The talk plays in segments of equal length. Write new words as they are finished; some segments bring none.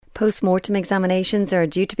Post-mortem examinations are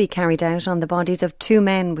due to be carried out on the bodies of two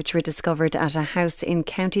men which were discovered at a house in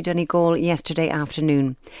County Donegal yesterday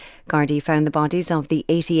afternoon. Gardaí found the bodies of the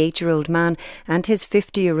 88-year-old man and his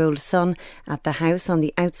 50-year-old son at the house on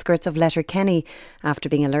the outskirts of Letterkenny after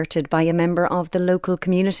being alerted by a member of the local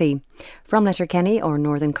community. From Letterkenny, our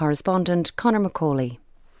northern correspondent Conor McCauley.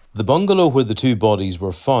 The bungalow where the two bodies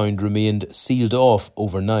were found remained sealed off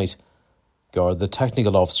overnight. The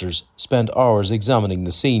technical officers spent hours examining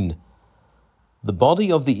the scene. The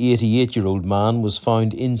body of the 88-year-old man was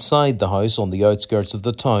found inside the house on the outskirts of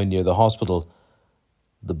the town near the hospital.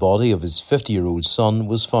 The body of his 50-year-old son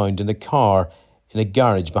was found in a car in a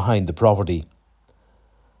garage behind the property.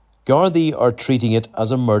 Gardaí are treating it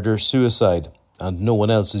as a murder-suicide and no one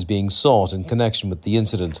else is being sought in connection with the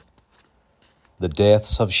incident. The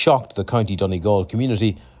deaths have shocked the County Donegal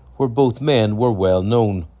community where both men were well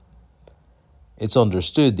known. It's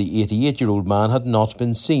understood the 88-year-old man had not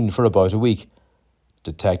been seen for about a week.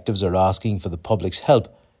 Detectives are asking for the public's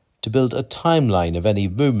help to build a timeline of any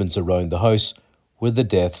movements around the house where the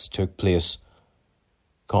deaths took place.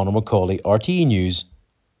 Conor McCauley, RTE News,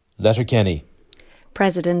 Letterkenny.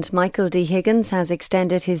 President Michael D. Higgins has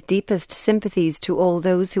extended his deepest sympathies to all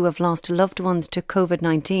those who have lost loved ones to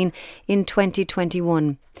COVID-19 in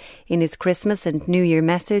 2021. In his Christmas and New Year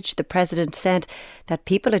message, the President said that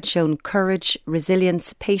people had shown courage,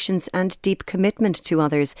 resilience, patience and deep commitment to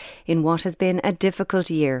others in what has been a difficult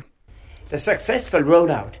year. The successful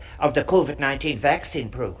rollout of the COVID-19 vaccine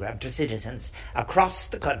programme to citizens across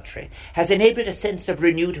the country has enabled a sense of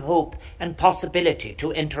renewed hope and possibility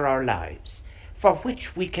to enter our lives, for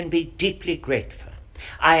which we can be deeply grateful.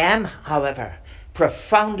 I am, however,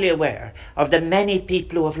 profoundly aware of the many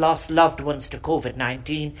people who have lost loved ones to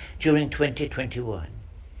COVID-19 during 2021.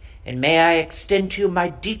 And may I extend to you my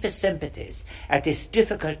deepest sympathies at this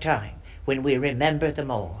difficult time when we remember them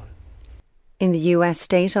all. In the US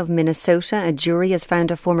state of Minnesota, a jury has found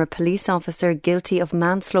a former police officer guilty of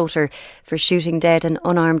manslaughter for shooting dead an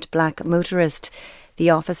unarmed black motorist. The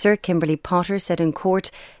officer, Kimberly Potter, said in court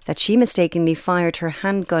that she mistakenly fired her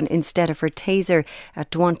handgun instead of her taser at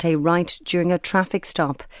Duante Wright during a traffic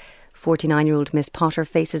stop. 49-year-old Miss Potter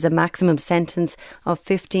faces a maximum sentence of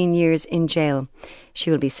 15 years in jail. She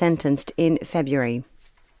will be sentenced in February.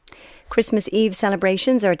 Christmas Eve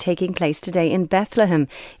celebrations are taking place today in Bethlehem,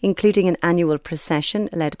 including an annual procession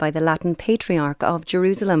led by the Latin Patriarch of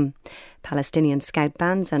Jerusalem. Palestinian scout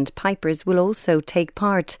bands and pipers will also take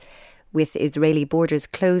part. With Israeli borders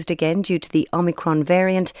closed again due to the Omicron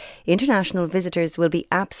variant, international visitors will be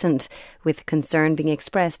absent, with concern being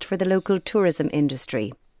expressed for the local tourism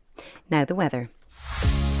industry. Now the weather.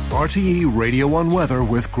 RTE Radio 1 weather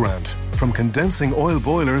with Grant. From condensing oil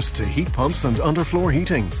boilers to heat pumps and underfloor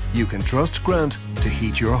heating, you can trust Grant to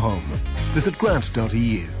heat your home. Visit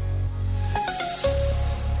grant.eu.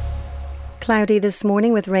 Cloudy this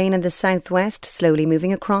morning with rain in the southwest, slowly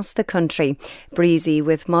moving across the country. Breezy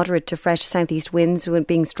with moderate to fresh southeast winds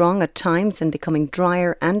being strong at times and becoming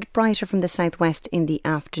drier and brighter from the southwest in the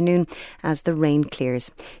afternoon as the rain clears.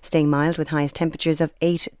 Staying mild with highest temperatures of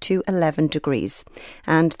 8 to 11 degrees.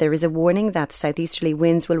 And there is a warning that southeasterly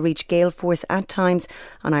winds will reach gale force at times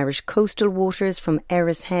on Irish coastal waters from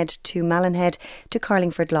Erris Head to Malin Head to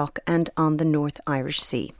Carlingford Lough and on the North Irish Sea.